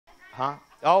Huh?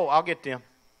 Oh, I'll get them.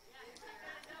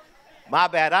 My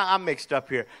bad. I'm mixed up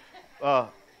here. I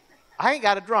ain't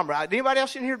got a drummer. Anybody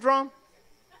else in here drum?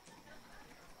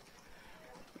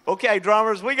 Okay,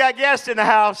 drummers, we got guests in the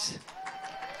house.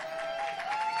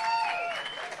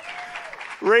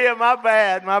 Rhea, my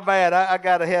bad. I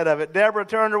got ahead of it. Deborah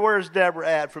Turner, where's Deborah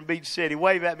at from Beach City?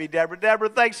 Wave at me, Deborah. Deborah,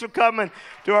 thanks for coming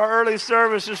to our early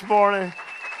service this morning.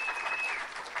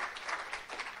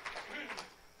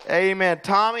 Amen.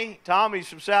 Tommy's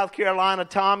from South Carolina.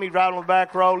 Tommy, right on the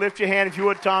back row. Lift your hand if you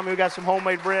would, Tommy. We got some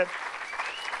homemade bread.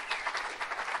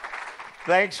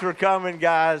 Thanks for coming,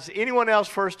 guys. Anyone else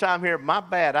first time here? My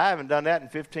bad. I haven't done that in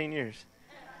 15 years.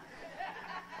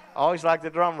 Always like the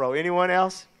drum roll. Anyone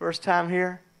else first time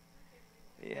here?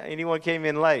 Yeah. Anyone came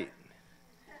in late?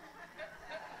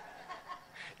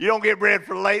 You don't get bread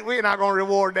for late. We're not going to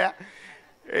reward that.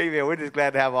 Amen. We're just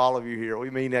glad to have all of you here. We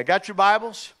mean that. Got your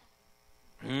Bibles?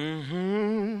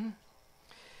 Mm-hmm.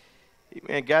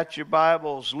 Amen. Got your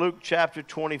Bibles. Luke chapter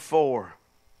 24.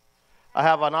 I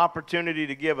have an opportunity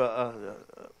to give a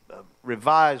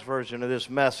revised version of this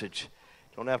message.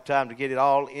 Don't have time to get it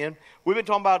all in. We've been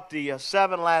talking about the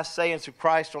 7 last sayings of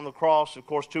Christ on the cross. Of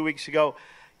course, 2 weeks ago,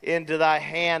 into thy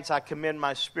hands I commend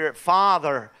my spirit.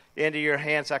 Father, into your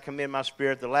hands I commend my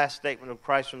spirit. The last statement of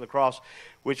Christ from the cross,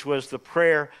 which was the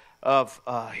prayer of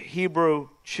Hebrew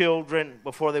children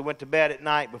before they went to bed at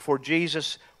night, before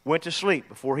Jesus went to sleep,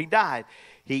 before he died.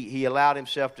 He allowed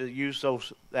himself to use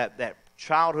that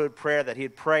childhood prayer that he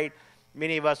had prayed.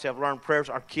 Many of us have learned prayers.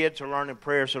 Our kids are learning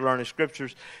prayers. They're learning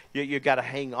scriptures. You've got to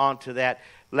hang on to that.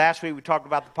 Last week we talked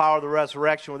about the power of the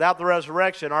resurrection. Without the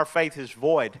resurrection, our faith is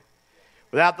void.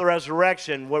 Without the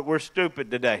resurrection, we're stupid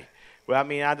today. Well, I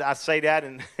mean, I say that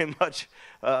in much...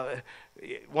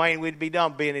 Wayne, we'd be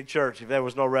done being in church if there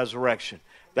was no resurrection.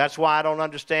 That's why I don't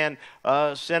understand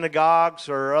synagogues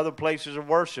or other places of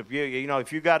worship. You know,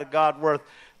 if you got a God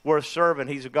worth serving,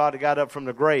 he's a God that got up from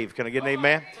the grave. Can I get an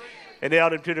amen? And they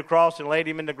nailed him to the cross and laid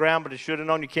him in the ground, but they should have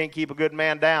known you can't keep a good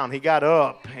man down. He got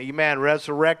up, amen,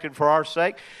 resurrected for our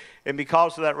sake. And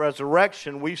because of that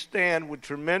resurrection, we stand with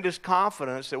tremendous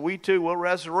confidence that we too will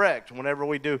resurrect whenever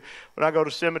we do. When I go to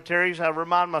cemeteries, I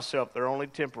remind myself they're only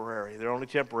temporary. They're only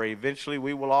temporary. Eventually,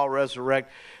 we will all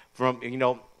resurrect from, you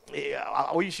know,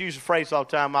 we used to use the phrase all the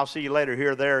time, I'll see you later,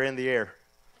 here, there, in the air.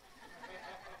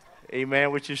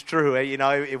 Amen, which is true. You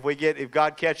know, if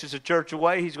God catches the church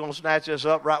away, he's going to snatch us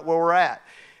up right where we're at.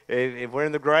 If we're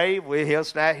in the grave, he'll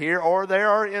snatch here or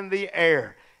there or in the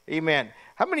air. Amen.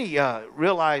 How many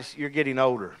realize you're getting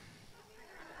older?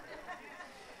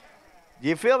 Do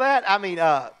you feel that? I mean,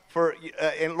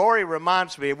 and Lori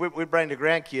reminds me, we bring the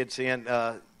grandkids in.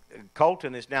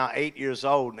 Colton is now 8 years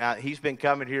old. Now, he's been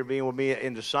coming here being with me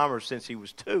in the summer since he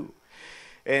was 2.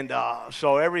 And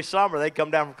so every summer they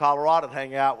come down from Colorado to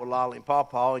hang out with Lolly and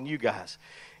Pawpaw and you guys.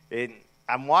 And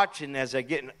I'm watching as they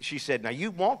get, she said, now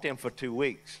you want them for 2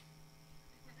 weeks.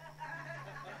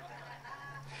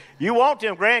 You want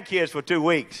them grandkids for 2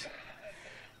 weeks.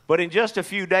 But in just a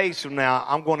few days from now,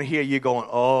 I'm going to hear you going,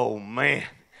 oh, man.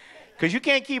 Because you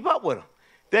can't keep up with them.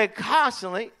 They're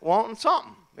constantly wanting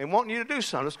something and wanting you to do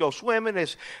something. Let's go swimming.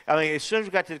 As soon as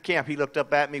we got to the camp, he looked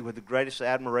up at me with the greatest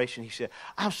admiration. He said,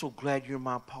 I'm so glad you're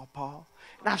my pawpaw.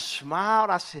 And I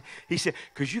smiled. He said,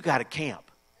 because you got a camp.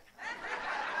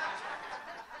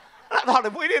 I thought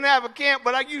if we didn't have a camp,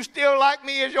 but you still like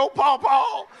me as your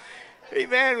pawpaw. Hey,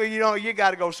 man, you know, you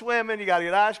got to go swimming. You got to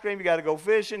get ice cream. You got to go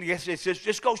fishing.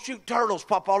 Just go shoot turtles,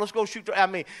 Papa. Let's go shoot. I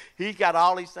mean, he's got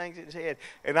all these things in his head.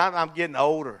 And I'm getting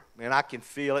older, and I can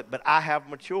feel it, but I have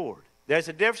matured. There's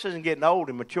a difference in getting old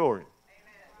and maturing.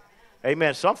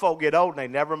 Amen. Some folk get old, and they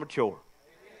never mature.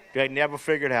 They never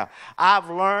figure it out. I've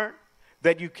learned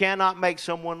that you cannot make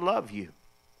someone love you.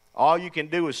 All you can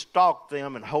do is stalk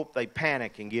them and hope they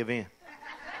panic and give in.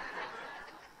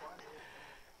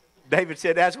 David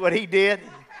said that's what he did.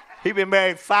 He'd been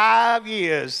married 5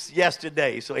 years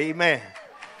yesterday, so amen.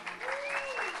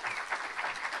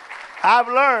 I've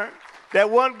learned that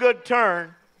one good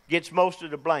turn gets most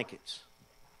of the blankets.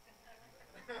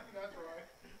 That's right.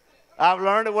 I've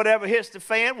learned that whatever hits the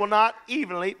fan will not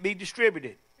evenly be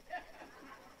distributed.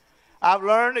 I've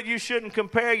learned that you shouldn't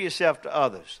compare yourself to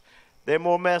others. They're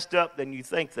more messed up than you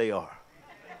think they are.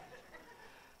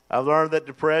 I've learned that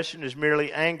depression is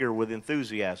merely anger with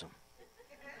enthusiasm.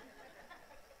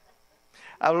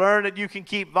 I've learned that you can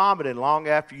keep vomiting long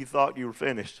after you thought you were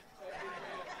finished.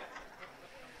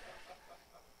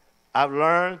 I've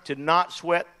learned to not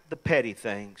sweat the petty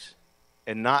things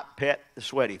and not pet the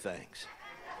sweaty things.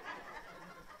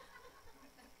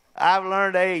 I've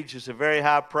learned age is a very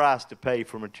high price to pay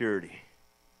for maturity.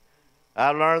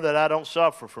 I've learned that I don't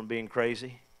suffer from being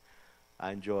crazy.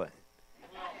 I enjoy it.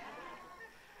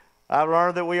 I've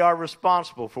learned that we are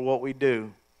responsible for what we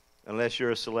do unless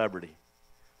you're a celebrity.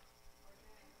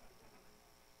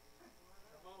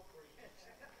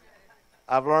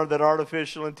 I've learned that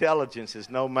artificial intelligence is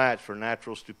no match for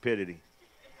natural stupidity.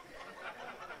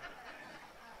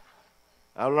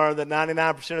 I've learned that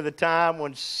 99% of the time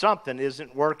when something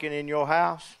isn't working in your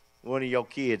house, one of your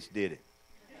kids did it.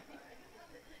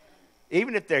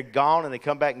 Even if they're gone and they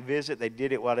come back and visit, they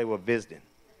did it while they were visiting.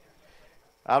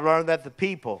 I've learned that the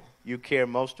people you care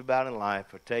most about in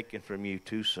life are taken from you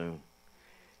too soon.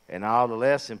 And all the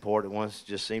less important ones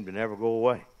just seem to never go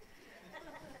away.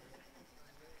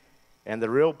 And the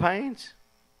real pains,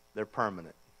 they're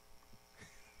permanent.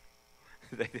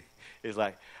 It's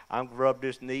like, I'm going to rub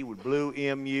this knee with blue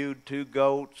MU, 2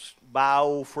 goats,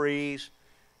 biofreeze.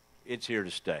 It's here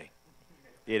to stay.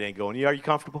 It ain't going. Are you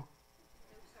comfortable?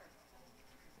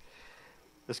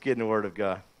 Let's get in the Word of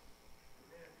God.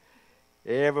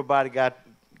 Everybody got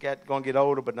going to get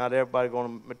older, but not everybody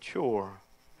going to mature.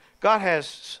 God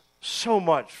has so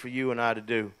much for you and I to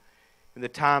do in the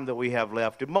time that we have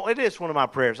left. It is one of my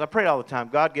prayers. I pray all the time.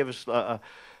 God, give us a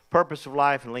purpose of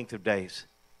life and length of days.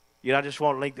 You know, I just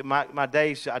want to lengthen my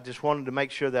days. I just wanted to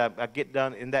make sure that I get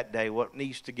done in that day what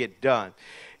needs to get done.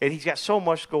 And He's got so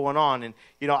much going on. And,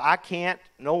 you know,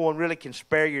 no one really can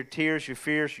spare your tears, your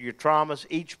fears, your traumas.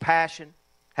 Each passion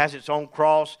has its own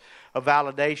cross of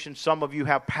validation. Some of you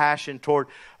have passion toward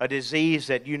a disease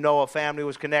that you know a family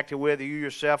was connected with, or you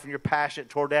yourself, and you're passionate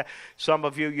toward that. Some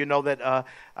of you, you know that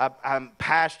I'm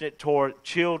passionate toward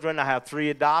children. I have 3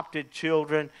 adopted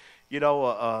children, you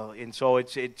know, and so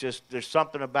it just, there's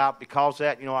something about, because of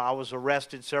that, you know, I was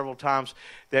arrested several times.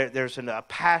 There's a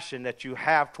passion that you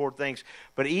have toward things.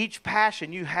 But each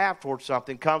passion you have toward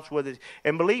something comes with it.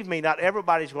 And believe me, not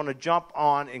everybody's going to jump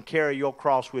on and carry your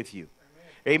cross with you.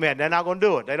 Amen. They're not going to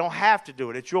do it. They don't have to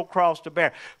do it. It's your cross to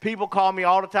bear. People call me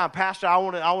all the time, Pastor, I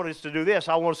want us to do this.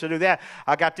 I want us to do that.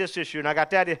 I got this issue and I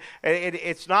got that.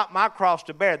 It's not my cross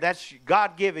to bear. That's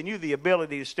God giving you the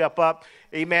ability to step up.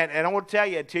 Amen. And I want to tell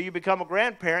you, until you become a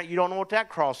grandparent, you don't know what that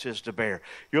cross is to bear.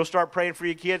 You'll start praying for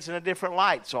your kids in a different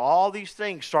light. So all these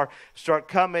things start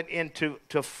coming into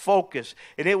focus.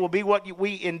 And it will be what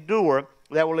we endure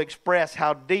that will express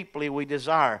how deeply we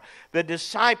desire. The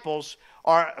disciples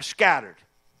are scattered.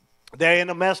 They're in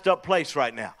a messed up place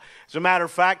right now. As a matter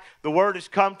of fact, the word has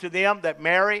come to them that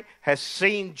Mary has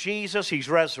seen Jesus. He's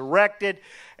resurrected.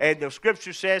 And the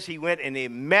scripture says he went and he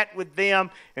met with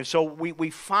them. And so we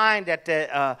find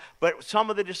that, but some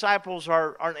of the disciples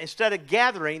are instead of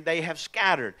gathering, they have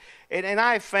scattered. And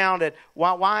I found that,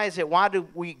 why is it? Why do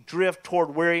we drift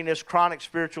toward weariness, chronic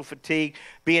spiritual fatigue,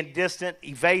 being distant,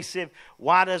 evasive?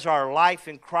 Why does our life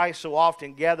in Christ so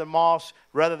often gather moss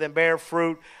rather than bear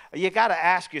fruit? You got to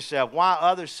ask yourself why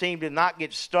others seem to not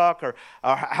get stuck, or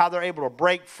how they're able to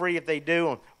break free if they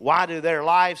do, and why do their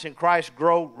lives in Christ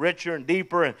grow richer and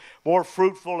deeper and more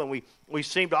fruitful, and we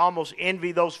seem to almost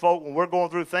envy those folk when we're going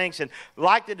through things. And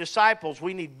like the disciples,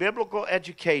 we need biblical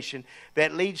education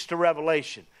that leads to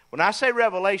revelation. When I say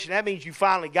revelation, that means you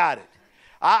finally got it.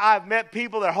 I've met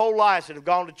people their whole lives that have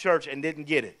gone to church and didn't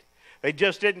get it. They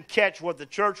just didn't catch what the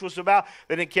church was about.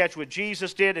 They didn't catch what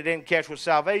Jesus did. They didn't catch what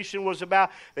salvation was about.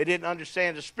 They didn't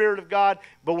understand the Spirit of God.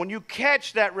 But when you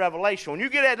catch that revelation, when you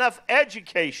get enough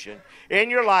education in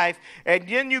your life, and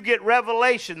then you get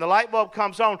revelation, the light bulb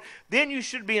comes on, then you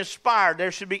should be inspired.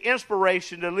 There should be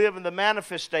inspiration to live in the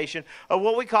manifestation of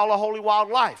what we call a holy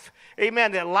wild life.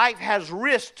 Amen. That life has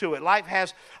risk to it. Life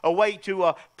has a way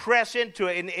to press into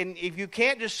it. And if you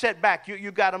can't just sit back, you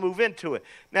got to move into it.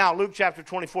 Now, Luke chapter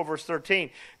 24, verse 13.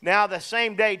 Now, the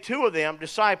same day, 2 of them,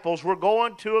 disciples, were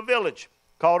going to a village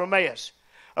called Emmaus,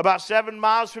 about 7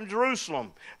 miles from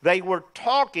Jerusalem. They were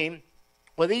talking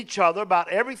with each other about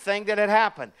everything that had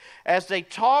happened. As they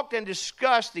talked and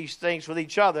discussed these things with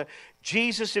each other,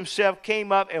 Jesus himself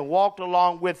came up and walked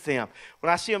along with them.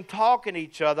 When I see them talking to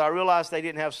each other, I realize they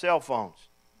didn't have cell phones.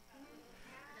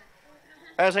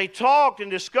 As they talked and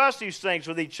discussed these things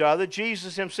with each other,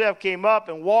 Jesus himself came up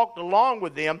and walked along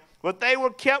with them, but they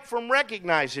were kept from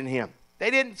recognizing him.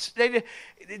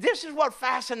 This is what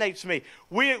fascinates me.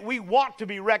 We want to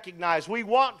be recognized. We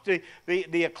want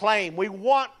the acclaim. We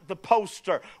want the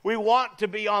poster. We want to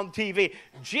be on TV.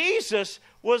 Jesus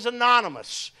was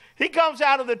anonymous. He comes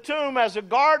out of the tomb as a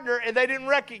gardener, and they didn't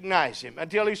recognize him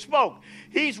until he spoke.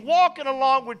 He's walking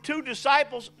along with 2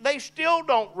 disciples. They still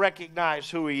don't recognize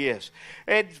who he is.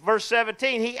 And verse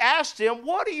 17, he asked them,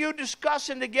 "What are you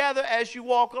discussing together as you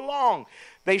walk along?"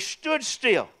 They stood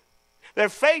still, their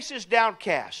faces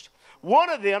downcast. One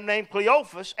of them, named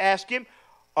Cleophas, asked him,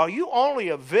 "Are you only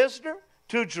a visitor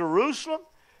to Jerusalem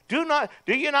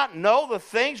Do you not know the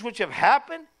things which have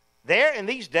happened there in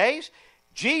these days?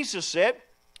 Jesus said,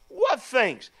 what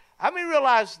things? How many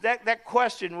realize that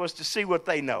question was to see what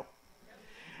they know?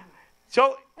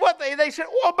 So what they said,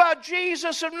 what about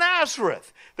Jesus of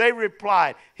Nazareth? They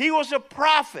replied, he was a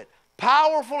prophet,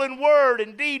 powerful in word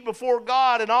and deed before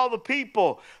God and all the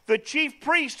people. The chief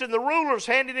priests and the rulers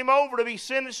handed him over to be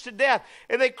sentenced to death,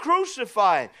 and they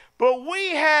crucified him. But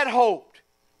we had hoped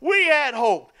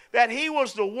that he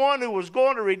was the one who was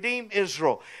going to redeem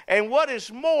Israel. And what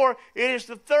is more, it is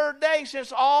the third day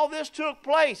since all this took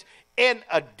place. In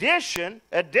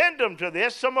addendum to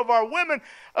this, some of our women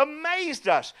amazed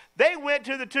us. They went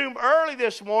to the tomb early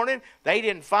this morning. They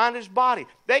didn't find his body.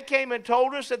 They came and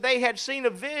told us that they had seen a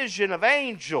vision of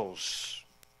angels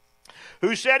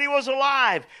who said he was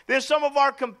alive. Then some of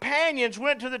our companions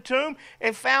went to the tomb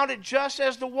and found it just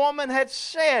as the woman had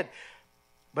said.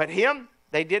 But him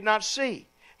they did not see.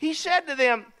 He said to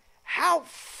them, how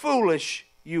foolish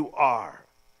you are.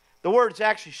 The word's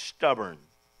actually stubborn.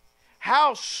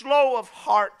 How slow of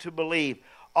heart to believe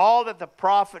all that the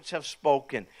prophets have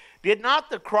spoken. Did not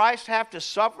the Christ have to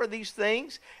suffer these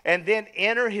things and then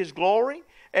enter his glory?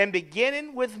 And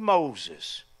beginning with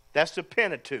Moses, that's the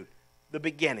Pentateuch, the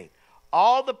beginning.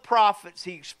 All the prophets,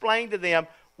 he explained to them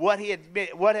what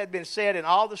had been said in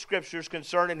all the scriptures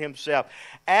concerning himself.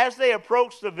 As they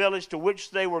approached the village to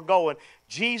which they were going,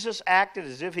 Jesus acted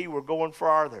as if he were going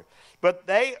farther. But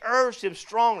they urged him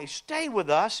strongly, stay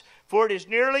with us, for it is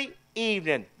nearly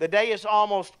evening. The day is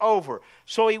almost over.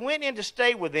 So he went in to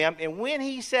stay with them, and when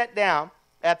he sat down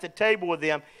at the table with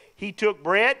them, he took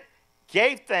bread,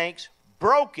 gave thanks,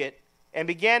 broke it, and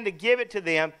began to give it to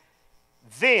them.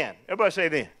 Then, everybody say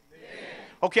then.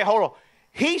 Okay, hold on.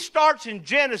 He starts in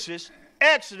Genesis,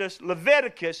 Exodus,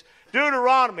 Leviticus,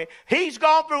 Deuteronomy. He's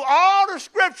gone through all the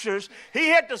scriptures. He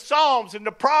hit the Psalms and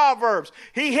the Proverbs.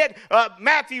 He hit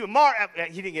Matthew, Mark.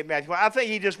 He didn't get Matthew. I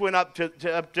think he just went up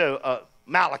to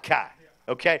Malachi.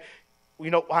 Okay? You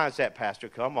know, why is that, Pastor?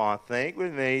 Come on, think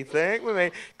with me.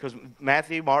 Because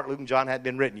Matthew, Mark, Luke, and John hadn't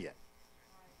been written yet.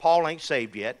 Paul ain't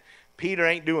saved yet. Peter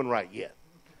ain't doing right yet.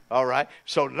 All right?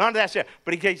 So none of that's there.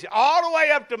 But he takes it all the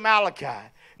way up to Malachi.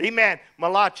 Amen.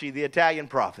 Malachi, the Italian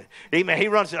prophet. Amen. He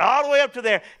runs it all the way up to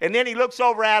there, and then he looks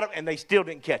over at them, and they still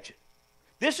didn't catch it.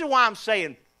 This is why I'm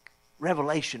saying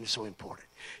revelation is so important.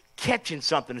 Catching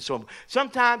something is so important.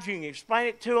 Sometimes you can explain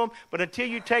it to them, but until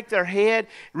you take their head,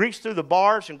 reach through the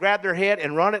bars and grab their head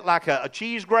and run it like a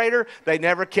cheese grater, they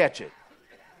never catch it.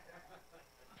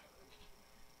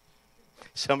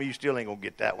 Some of you still ain't going to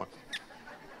get that one.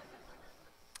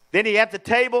 Then he at the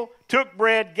table, took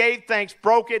bread, gave thanks,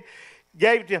 broke it,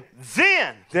 gave it to him.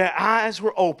 Then their eyes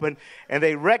were opened, and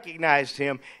they recognized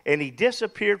him, and he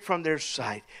disappeared from their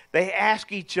sight. They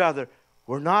asked each other,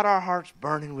 were not our hearts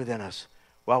burning within us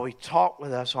while he talked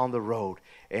with us on the road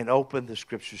and opened the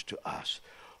scriptures to us?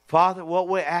 Father, what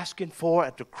we're asking for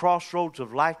at the crossroads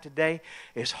of life today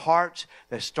is hearts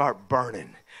that start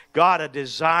burning. God, a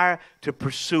desire to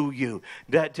pursue you,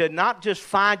 to not just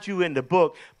find you in the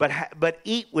book, but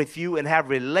eat with you and have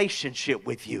relationship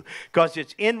with you. Because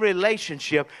it's in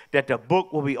relationship that the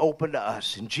book will be open to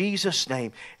us. In Jesus'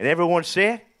 name. And everyone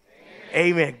said?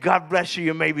 Amen. God bless you.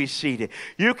 You may be seated.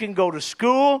 You can go to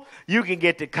school. You can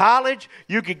get to college.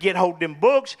 You can get hold of them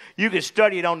books. You can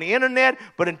study it on the internet.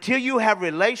 But until you have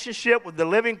relationship with the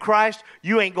living Christ,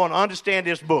 you ain't going to understand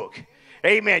this book.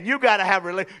 Amen. You got to have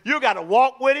you got to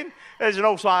walk with him. There's an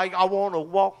old song. I want to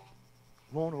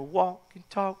walk and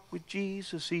talk with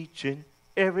Jesus each and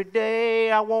every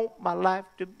day. I want my life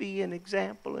to be an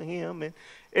example of him in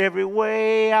every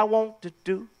way. I want to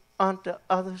do unto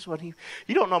others what he...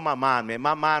 You don't know my mind, man.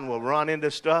 My mind will run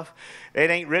into stuff. It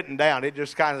ain't written down. It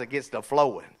just kind of gets to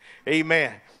flowing.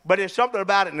 Amen. But there's something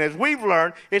about it. And as we've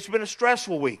learned, it's been a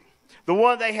stressful week. The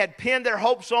one they had pinned their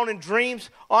hopes on in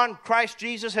dreams on Christ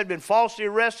Jesus had been falsely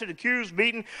arrested, accused,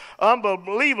 beaten,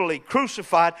 unbelievably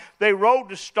crucified. They rolled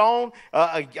the stone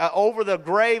over the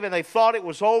grave, and they thought it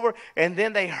was over. And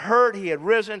then they heard he had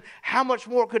risen. How much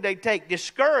more could they take?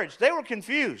 Discouraged. They were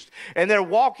confused, and they're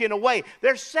walking away.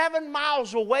 They're 7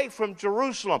 miles away from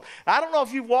Jerusalem. I don't know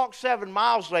if you've walked 7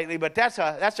 miles lately, but that's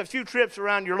a few trips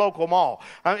around your local mall.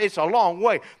 It's a long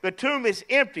way. The tomb is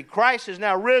empty. Christ is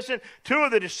now risen. 2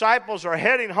 of the disciples are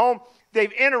heading home.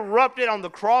 They've interrupted on the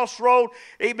crossroad,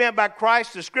 amen, by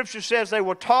Christ. The scripture says they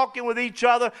were talking with each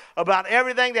other about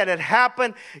everything that had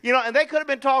happened. You know, and they could have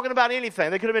been talking about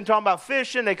anything. They could have been talking about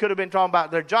fishing. They could have been talking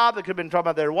about their job. They could have been talking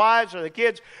about their wives or their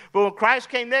kids. But when Christ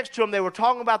came next to them, they were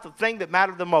talking about the thing that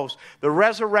mattered the most, the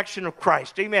resurrection of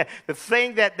Christ, amen, the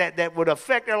thing that would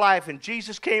affect their life. And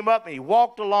Jesus came up and he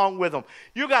walked along with them.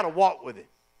 You got to walk with it.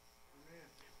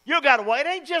 You got to walk. It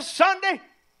ain't just Sunday.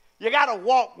 You got to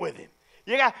walk with him.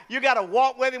 You got to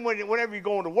walk with him whenever you're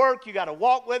going to work. You got to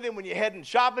walk with him when you're heading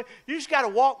shopping. You just got to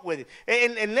walk with him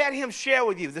and let him share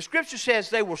with you. The scripture says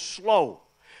they were slow.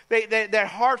 Their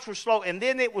hearts were slow, and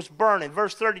then it was burning.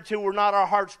 Verse 32, were not our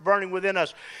hearts burning within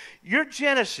us? Your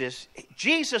Genesis,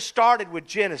 Jesus started with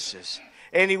Genesis,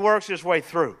 and he works his way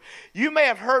through. You may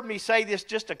have heard me say this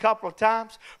just a couple of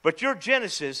times, but your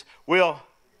Genesis will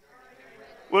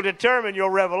determine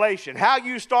your revelation. How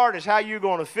you start is how you're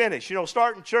going to finish. You know,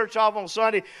 starting church off on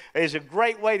Sunday is a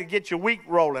great way to get your week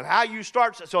rolling. How you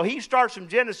start. So he starts from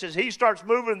Genesis. He starts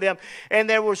moving them. And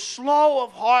they were slow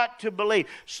of heart to believe.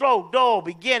 Slow, dull,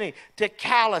 beginning to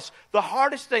callous. The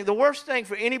hardest thing, the worst thing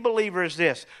for any believer is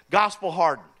this: gospel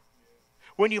hardened.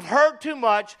 When you've heard too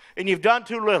much and you've done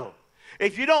too little.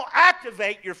 If you don't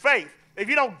activate your faith, if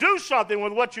you don't do something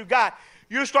with what you got,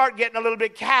 you start getting a little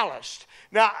bit calloused.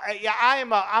 Now,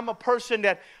 I'm a person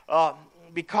that,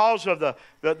 because of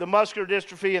the muscular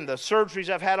dystrophy and the surgeries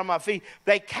I've had on my feet,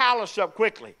 they callous up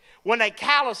quickly. When they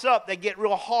callous up, they get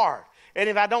real hard. And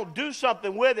if I don't do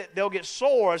something with it, they'll get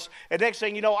sores. And next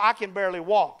thing you know, I can barely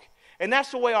walk. And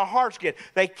that's the way our hearts get.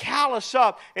 They callous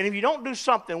up, and if you don't do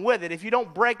something with it, if you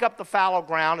don't break up the fallow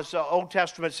ground, as the Old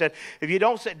Testament said, if you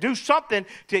don't do something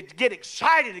to get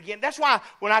excited again, that's why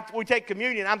when we take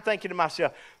communion, I'm thinking to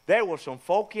myself, there were some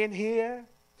folk in here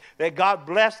that God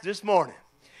blessed this morning.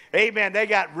 Amen. They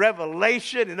got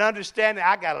revelation and understanding.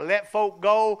 I got to let folk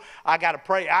go. I got to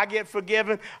pray I get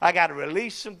forgiven. I got to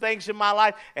release some things in my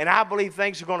life. And I believe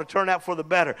things are going to turn out for the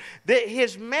better.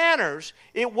 His manners,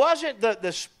 it wasn't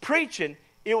the preaching,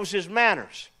 it was his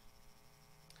manners.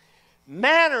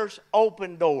 Manners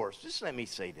open doors. Just let me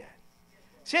say that.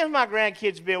 Since my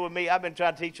grandkids been with me, I've been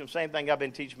trying to teach them the same thing I've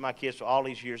been teaching my kids for all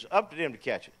these years. Up to them to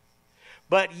catch it.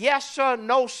 But yes, sir,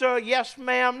 no, sir, yes,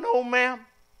 ma'am, no, ma'am.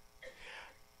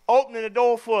 Opening the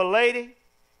door for a lady,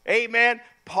 amen,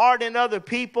 pardoning other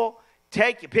people,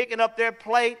 picking up their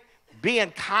plate, being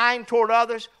kind toward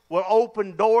others will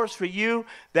open doors for you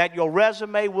that your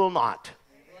resume will not.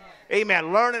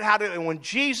 Amen. Learning how to, and when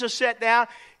Jesus sat down,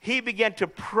 he began to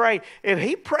pray. If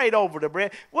he prayed over the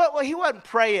bread, well, he wasn't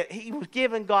praying. He was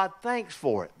giving God thanks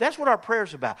for it. That's what our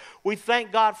prayer's about. We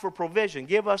thank God for provision.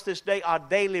 Give us this day our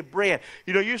daily bread.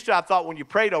 You know, used to I thought when you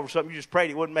prayed over something, you just prayed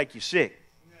it wouldn't make you sick.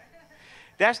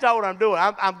 That's not what I'm doing.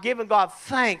 I'm giving God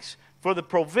thanks for the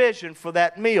provision for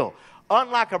that meal.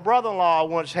 Unlike a brother-in-law I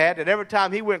once had, that every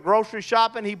time he went grocery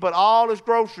shopping, he put all his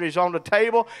groceries on the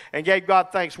table and gave God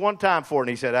thanks one time for it. And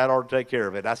he said, that ought to take care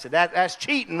of it. I said, that's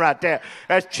cheating right there.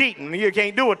 That's cheating. You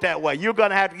can't do it that way. You're going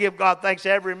to have to give God thanks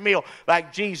every meal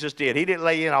like Jesus did. He didn't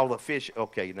lay in all the fish.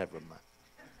 Okay, never mind.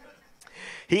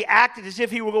 He acted as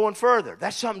if he were going further.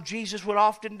 That's something Jesus would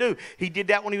often do. He did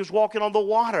that when he was walking on the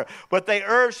water. But they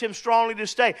urged him strongly to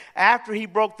stay. After he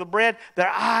broke the bread, their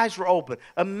eyes were open.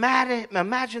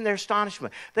 Imagine their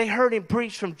astonishment. They heard him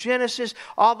preach from Genesis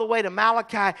all the way to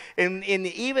Malachi. And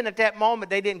even at that moment,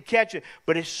 they didn't catch it.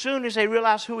 But as soon as they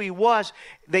realized who he was,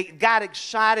 they got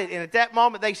excited. And at that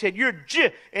moment, they said, "You're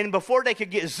J." And before they could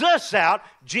get Zus out,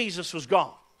 Jesus was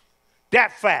gone.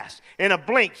 That fast. In a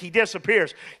blink, he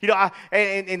disappears. You know,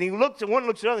 and he looked at one,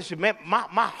 looks at the other, and said, "Man,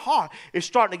 my heart is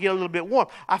starting to get a little bit warm.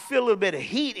 I feel a little bit of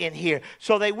heat in here."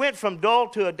 So they went from dull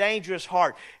to a dangerous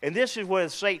heart. And this is where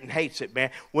Satan hates it,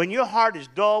 man. When your heart is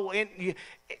dull,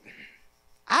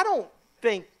 I don't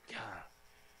think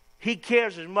he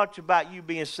cares as much about you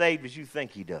being saved as you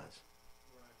think he does.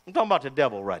 I'm talking about the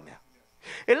devil right now.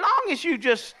 As long as you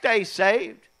just stay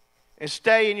saved, and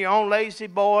stay in your own lazy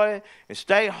boy, and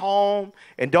stay home,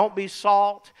 and don't be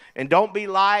salt, and don't be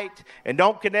light, and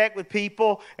don't connect with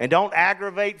people, and don't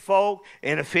aggravate folk,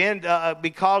 and offend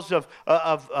because of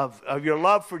your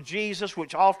love for Jesus,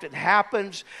 which often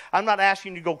happens. I'm not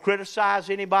asking you to go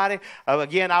criticize anybody.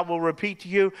 Again, I will repeat to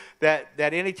you that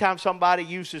anytime somebody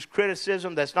uses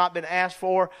criticism that's not been asked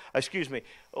for,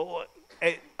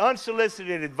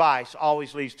 unsolicited advice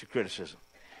always leads to criticism.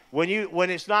 When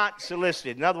it's not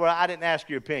solicited. In other words, I didn't ask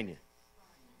your opinion.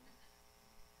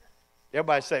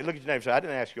 Everybody say, look at your neighbor and say, "I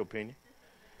didn't ask your opinion."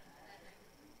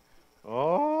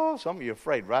 Oh, some of you are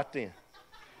afraid right then.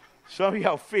 Some of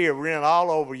y'all fear running all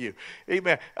over you.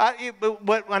 Amen.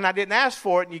 But when I didn't ask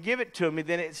for it and you give it to me,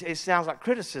 then it sounds like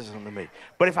criticism to me.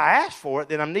 But if I ask for it,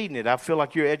 then I'm needing it. I feel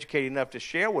like you're educated enough to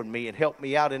share with me and help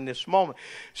me out in this moment.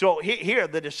 So here,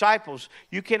 the disciples,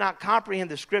 you cannot comprehend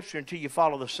the Scripture until you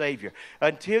follow the Savior.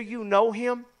 Until you know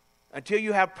Him, until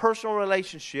you have personal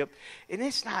relationship, and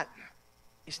it's not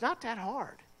that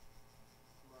hard.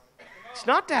 It's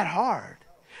not that hard.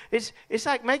 It's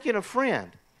like making a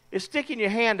friend. It's sticking your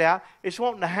hand out. It's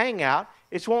wanting to hang out.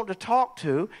 It's wanting to talk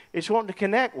to. It's wanting to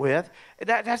connect with.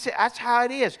 That's it. That's how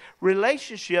it is.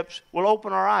 Relationships will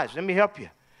open our eyes. Let me help you.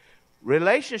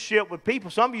 Relationship with people.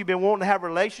 Some of you have been wanting to have a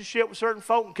relationship with certain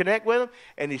folk and connect with them.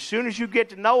 And as soon as you get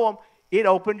to know them, it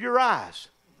opened your eyes.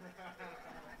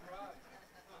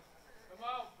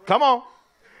 Come on.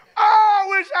 Oh, I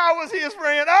wish I was his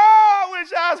friend. Oh, I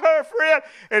wish I was her friend.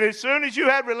 And as soon as you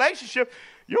had a relationship,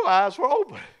 your eyes were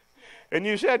open. And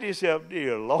you said to yourself,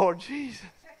 dear Lord Jesus,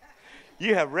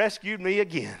 you have rescued me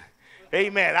again.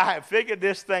 Amen. I have figured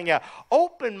this thing out.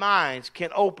 Open minds can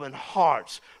open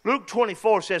hearts. Luke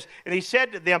 24 says, and he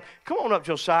said to them, come on up,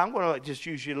 Josiah. I'm going to just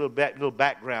use you a little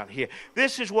background here.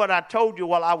 This is what I told you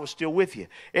while I was still with you.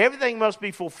 Everything must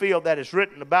be fulfilled that is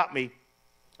written about me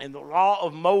in the law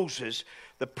of Moses,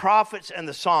 the prophets, and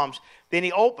the Psalms. Then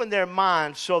he opened their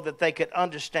minds so that they could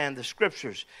understand the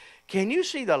scriptures. Can you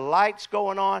see the lights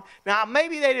going on? Now,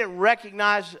 maybe they didn't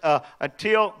recognize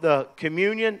until the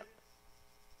communion,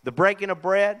 the breaking of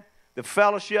bread, the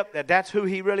fellowship, that's who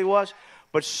he really was.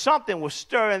 But something was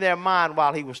stirring their mind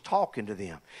while he was talking to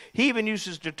them. He even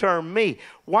uses the term me.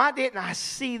 Why didn't I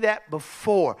see that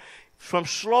before? From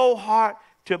slow heart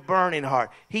to burning heart.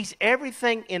 He's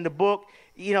everything in the book.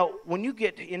 You know, when you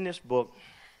get in this book,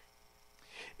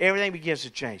 everything begins to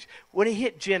change. When he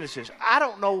hit Genesis, I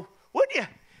don't know, wouldn't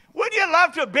you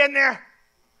love to have been there?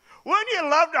 Wouldn't you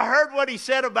love to have heard what he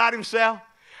said about himself?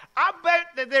 I bet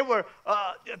that there were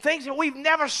things that we've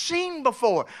never seen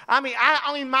before. I mean,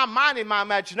 in my mind, in my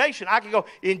imagination, I could go,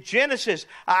 in Genesis,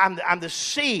 I'm the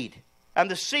seed. I'm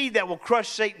the seed that will crush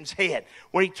Satan's head.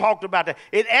 When he talked about that.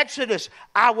 In Exodus,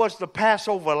 I was the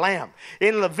Passover lamb.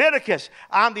 In Leviticus,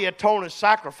 I'm the atoning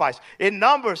sacrifice. In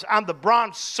Numbers, I'm the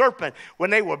bronze serpent. When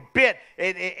they were bit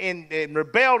and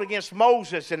rebelled against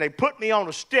Moses, and they put me on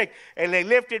a stick, and they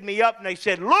lifted me up, and they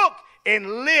said, look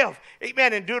and live.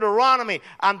 Amen. In Deuteronomy,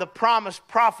 I'm the promised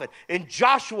prophet. In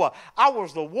Joshua, I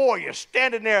was the warrior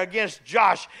standing there against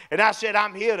Josh, and I said,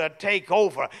 I'm here to take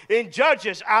over. In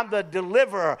Judges, I'm the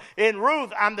deliverer. In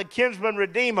Ruth, I'm the kinsman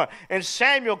redeemer. In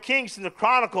Samuel, Kings, and the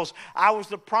Chronicles, I was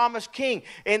the promised king.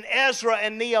 In Ezra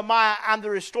and Nehemiah, I'm the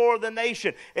restorer of the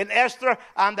nation. In Esther,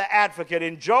 I'm the advocate.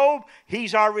 In Job,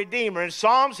 he's our redeemer. In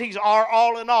Psalms, he's our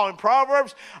all in all. In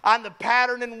Proverbs, I'm the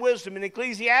pattern in wisdom. In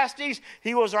Ecclesiastes,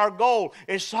 he was our goal.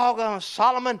 In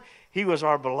Solomon, he was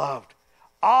our beloved.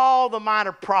 All the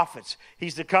minor prophets,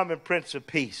 he's the coming Prince of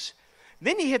Peace.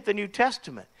 Then he hit the New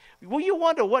Testament. Well, you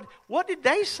wonder, what did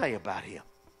they say about him?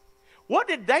 What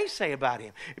did they say about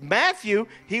him? Matthew,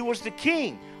 he was the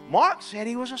king. Mark said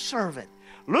he was a servant.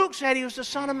 Luke said he was the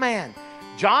Son of Man.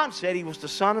 John said he was the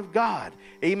Son of God.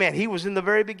 Amen. He was in the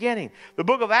very beginning. The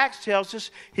book of Acts tells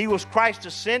us he was Christ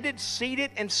ascended,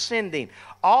 seated, and sending.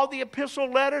 All the epistle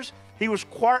letters, he was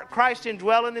Christ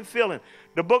indwelling and filling.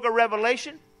 The book of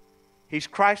Revelation, he's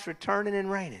Christ returning and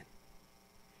reigning.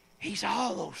 He's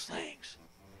all those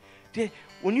things.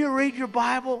 When you read your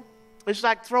Bible, it's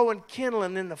like throwing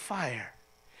kindling in the fire.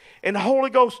 And the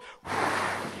Holy Ghost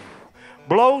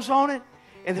blows on it,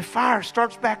 and the fire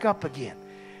starts back up again.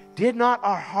 Did not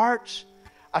our hearts?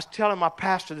 I was telling my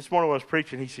pastor this morning when I was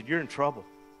preaching, he said, you're in trouble.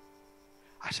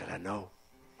 I said, I know.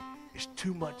 There's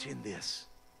too much in this.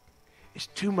 It's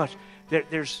too much.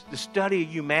 There's the study of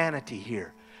humanity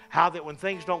here. How that when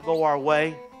things don't go our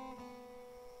way,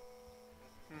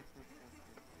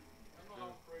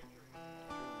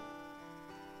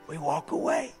 we walk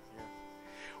away.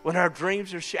 When our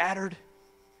dreams are shattered,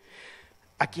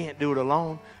 I can't do it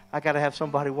alone. I got to have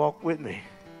somebody walk with me.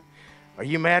 Are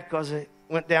you mad because it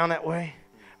went down that way?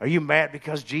 Are you mad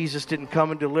because Jesus didn't come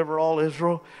and deliver all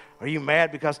Israel? Are you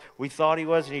mad because we thought he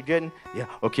was and he didn't? Yeah,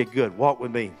 okay, good. Walk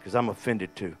with me because I'm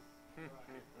offended too.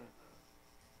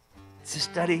 It's a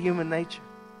study of human nature.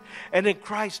 And then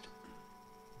Christ,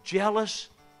 jealous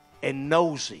and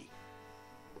nosy,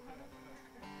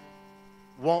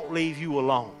 won't leave you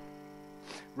alone.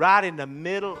 Right in the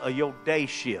middle of your day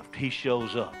shift, he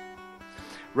shows up.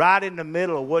 Right in the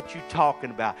middle of what you're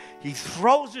talking about. He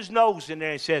throws his nose in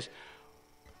there and says,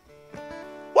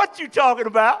 what you talking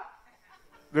about?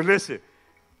 Now listen,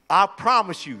 I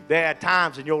promise you there are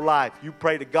times in your life you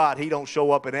pray to God, he don't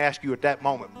show up and ask you at that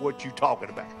moment what you talking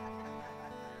about.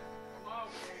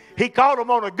 He called them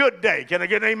on a good day. Can I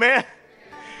get an amen?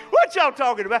 What y'all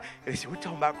talking about? And they said, we're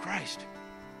talking about Christ.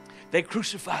 They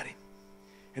crucified him.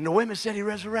 And the women said he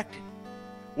resurrected.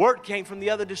 Word came from the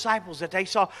other disciples that they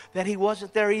saw that he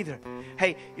wasn't there either.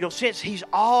 Hey, since he's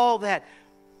all that,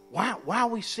 why are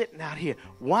we sitting out here?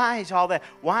 Why is all that?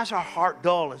 Why is our heart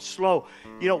dull and slow?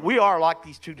 We are like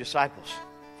these two disciples.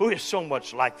 We are so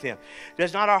much like them.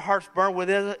 Does not our hearts burn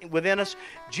within us?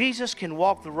 Jesus can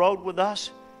walk the road with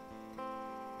us.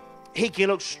 He can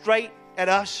look straight at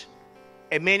us,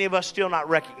 and many of us still not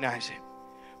recognize Him.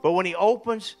 But when He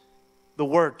opens the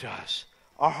Word to us,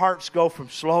 our hearts go from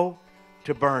slow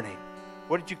to burning.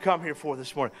 What did you come here for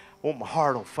this morning? I want my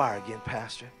heart on fire again,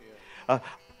 Pastor.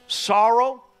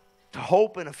 Sorrow to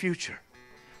hope in a future.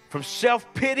 From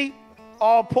self-pity,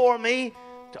 all poor me,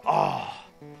 to awe.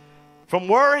 From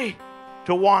worry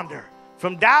to wonder.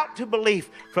 From doubt to belief.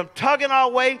 From tugging our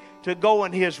way to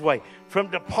going His way. From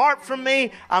depart from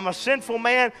me, I'm a sinful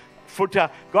man.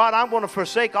 God, I'm going to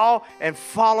forsake all and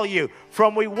follow you.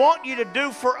 From we want you to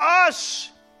do for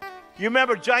us. You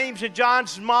remember James and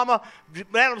John's mama,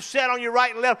 let them sit on your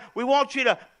right and left. We want you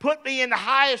to put me in the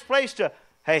highest place to,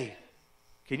 hey,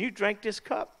 can you drink this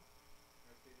cup?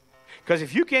 Because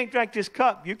if you can't drink this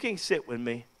cup, you can't sit with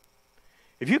me.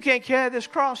 If you can't carry this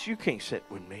cross, you can't sit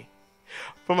with me.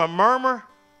 From a murmur,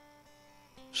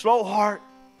 slow heart,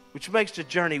 which makes the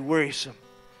journey wearisome.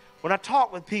 When I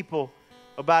talk with people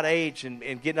about age and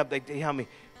getting up, they tell me,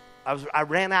 I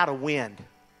ran out of wind.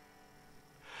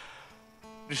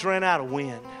 Just ran out of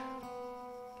wind.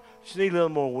 Just need a little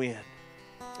more wind.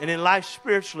 And in life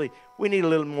spiritually, we need a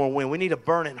little more wind. We need a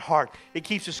burning heart. It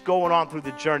keeps us going on through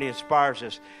the journey, inspires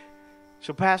us.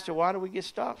 So, Pastor, why do we get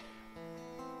stuck?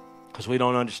 Because we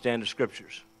don't understand the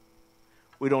Scriptures.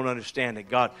 We don't understand that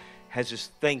God has this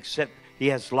thing set. He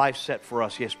has life set for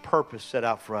us. He has purpose set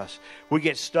out for us. We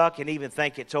get stuck and even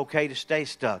think it's okay to stay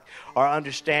stuck. Our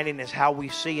understanding is how we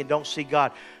see and don't see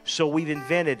God. So we've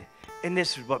invented, and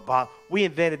this is what Bob, we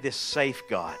invented this safe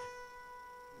God.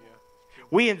 Yeah.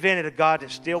 We invented a God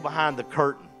that's still behind the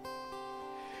curtain.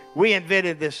 We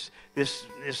invented this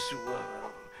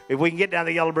if we can get down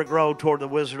the yellow brick road toward the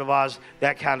Wizard of Oz,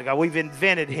 that kind of God. We've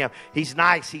invented Him. He's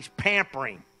nice. He's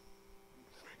pampering.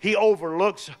 He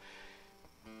overlooks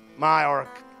my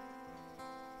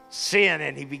sin,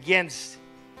 and he begins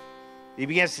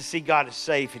to see God as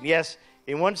safe. And yes,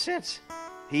 in one sense,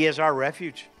 He is our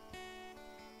refuge.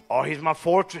 Oh, He's my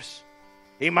fortress.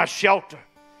 He's my shelter.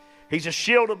 He's a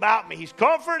shield about me. He's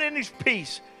comfort and He's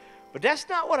peace. But that's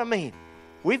not what I mean.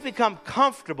 We've become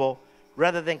comfortable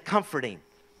rather than comforting.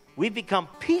 We've become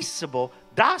peaceable,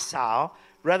 docile,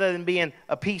 rather than being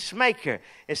a peacemaker.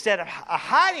 Instead of a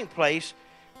hiding place,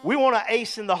 we want to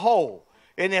ace in the hole.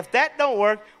 And if that don't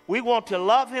work, we want to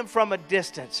love Him from a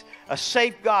distance, a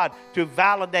safe God to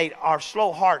validate our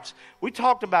slow hearts. We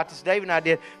talked about this, David and I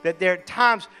did, that there are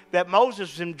times that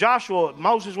Moses went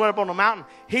up on the mountain.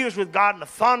 He was with God in the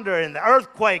thunder and the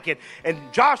earthquake, and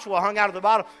Joshua hung out at the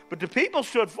bottom. But the people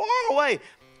stood far away.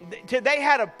 They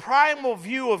had a primal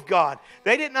view of God.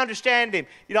 They didn't understand Him.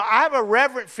 You know, I have a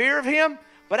reverent fear of Him,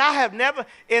 but I have never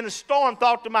in a storm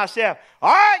thought to myself,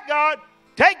 all right, God,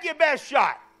 take your best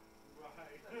shot.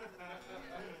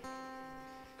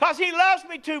 Because He loves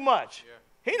me too much.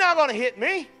 He's not going to hit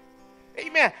me.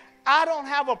 Amen. I don't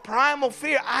have a primal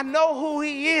fear. I know who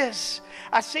He is.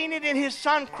 I've seen it in His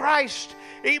Son Christ.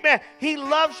 Amen. He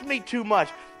loves me too much.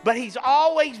 But He's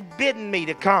always bidding me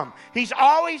to come. He's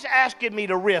always asking me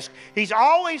to risk. He's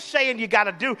always saying you got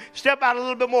to step out a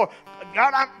little bit more.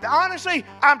 God, honestly,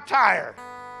 I'm tired.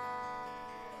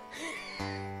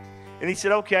 And He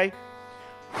said, okay,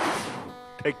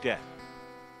 take that.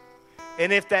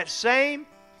 And if that same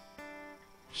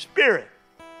Spirit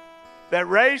that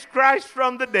raised Christ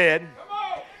from the dead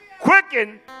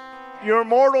quicken your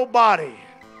mortal body.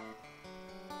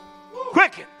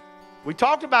 Quicken. We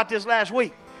talked about this last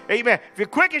week. Amen. If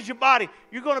it quickens your body,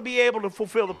 you're going to be able to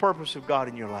fulfill the purpose of God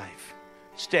in your life.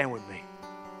 Stand with me.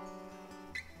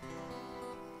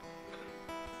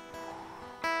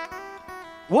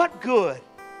 What good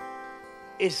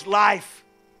is life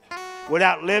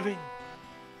without living?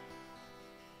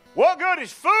 What good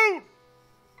is food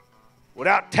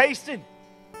without tasting?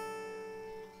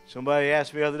 Somebody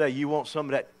asked me the other day, you want some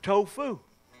of that tofu?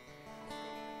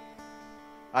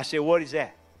 I said, what is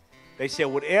that? They said,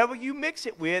 whatever you mix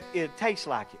it with, it'll taste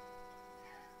like it.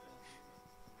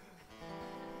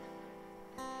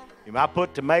 If I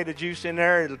put tomato juice in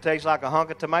there, it'll taste like a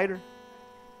hunk of tomato.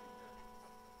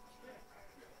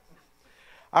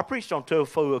 I preached on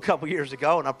tofu a couple years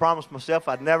ago, and I promised myself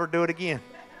I'd never do it again.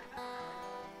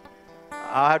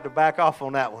 I'll have to back off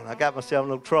on that one. I got myself in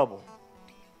a little trouble.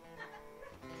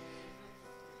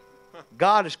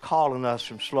 God is calling us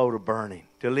from slow to burning,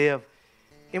 to live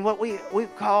in what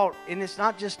we've called, and it's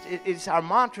not just, it's our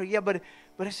mantra, yeah, but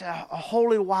it's a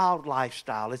holy, wild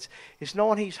lifestyle. It's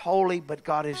knowing He's holy, but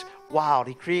God is wild.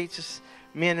 He creates us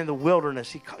men in the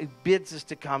wilderness. He bids us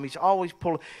to come. He's always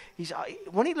pulling.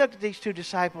 When He looked at these two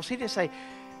disciples, He didn't say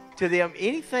to them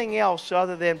anything else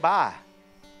other than bye.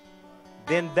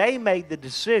 Then they made the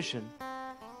decision,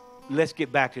 let's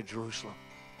get back to Jerusalem.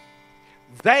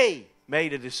 They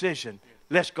made a decision.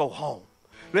 Let's go home.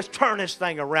 Let's turn this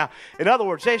thing around. In other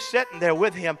words, they're sitting there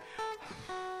with him.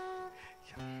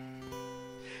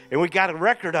 And we got a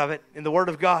record of it in the Word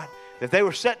of God that they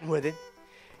were sitting with him.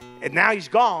 And now he's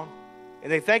gone.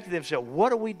 And they think to themselves,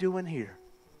 what are we doing here?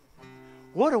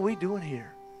 What are we doing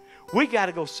here? We got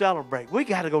to go celebrate. We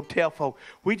got to go tell folk.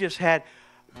 We just had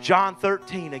John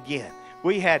 13 again.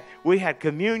 We had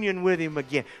communion with him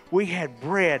again. We had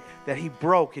bread that he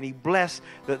broke and he blessed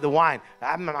the wine.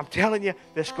 I'm telling you,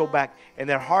 let's go back. And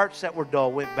their hearts that were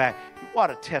dull went back. What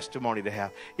a testimony to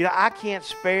have. You know, I can't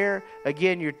spare,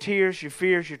 again, your tears, your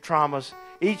fears, your traumas.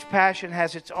 Each passion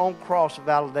has its own cross of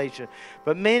validation.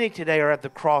 But many today are at the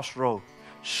crossroad,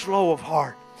 slow of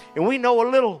heart. And we know a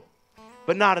little,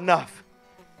 but not enough.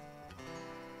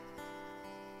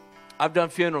 I've done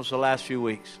funerals the last few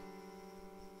weeks.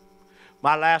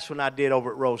 My last one I did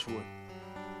over at Rosewood.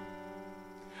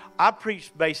 I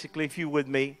preached basically, if you with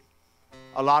me,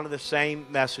 a lot of the same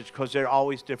message because they're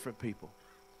always different people.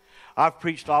 I've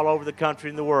preached all over the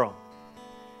country and the world.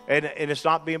 And it's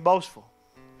not being boastful.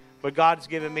 But God's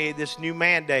given me this new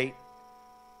mandate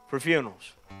for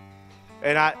funerals.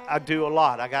 And I do a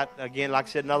lot. I got, again, like I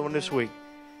said, another one this week.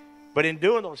 But in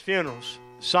doing those funerals,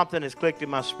 something has clicked in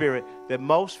my spirit that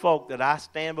most folk that I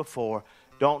stand before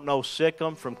don't know sick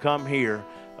 'em from come here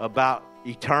about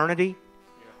eternity,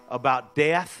 about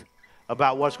death,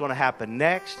 about what's going to happen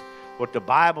next, what the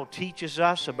Bible teaches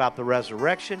us about the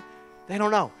resurrection. They don't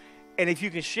know. And if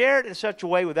you can share it in such a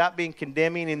way without being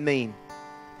condemning and mean,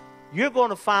 you're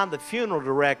going to find the funeral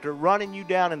director running you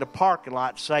down in the parking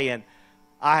lot saying,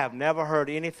 I have never heard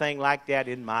anything like that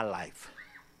in my life.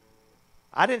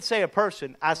 I didn't say a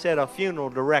person, I said a funeral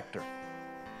director.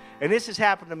 And this has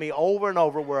happened to me over and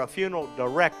over where a funeral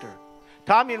director.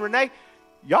 Tommy and Renee,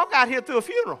 y'all got here through a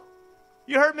funeral.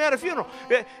 You heard me at a funeral.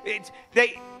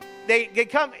 They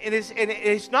come, and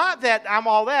it's not that I'm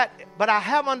all that, but I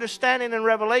have understanding and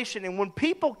revelation. And when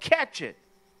people catch it,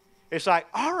 it's like,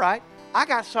 all right, I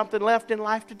got something left in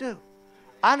life to do.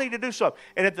 I need to do something.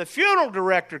 And if the funeral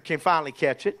director can finally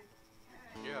catch it,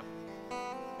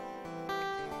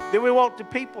 then we want the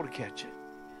people to catch it.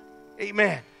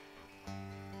 Amen.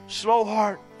 Slow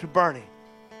heart to burning.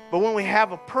 But when we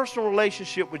have a personal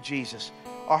relationship with Jesus,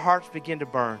 our hearts begin to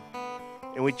burn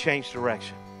and we change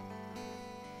direction.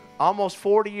 Almost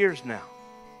 40 years now,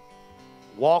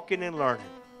 walking and learning.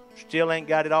 Still ain't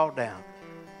got it all down.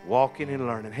 Walking and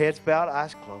learning. Heads bowed,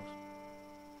 eyes closed.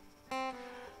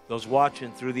 Those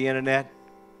watching through the internet,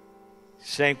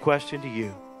 same question to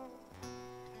you.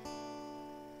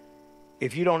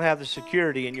 If you don't have the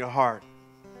security in your heart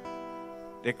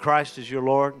that Christ is your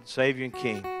Lord, Savior, and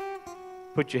King,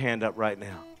 put your hand up right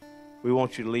now. We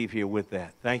want you to leave here with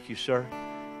that. Thank you, sir.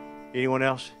 Anyone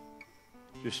else?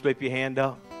 Just slip your hand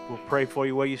up. We'll pray for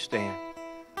you where you stand.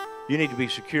 You need to be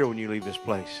secure when you leave this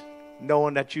place,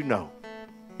 knowing that you know.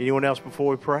 Anyone else before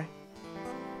we pray?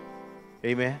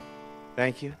 Amen.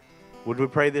 Thank you. Would we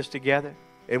pray this together?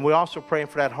 And we're also praying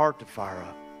for that heart to fire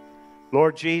up.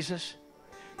 Lord Jesus,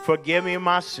 forgive me of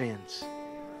my sins.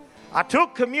 I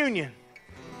took communion.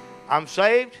 I'm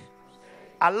saved.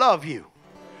 I love you.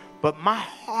 But my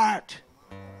heart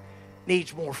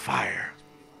needs more fire.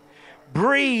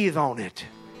 Breathe on it.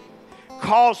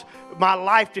 Cause my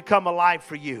life to come alive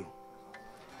for you.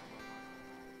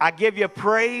 I give you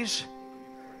praise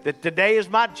that today is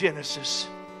my Genesis.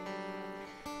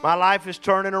 My life is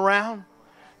turning around.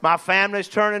 My family is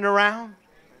turning around.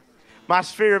 My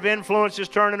sphere of influence is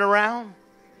turning around.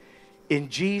 In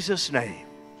Jesus' name,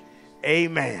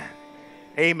 amen.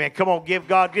 Amen. Come on, give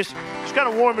God, just kind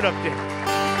of warm it up there.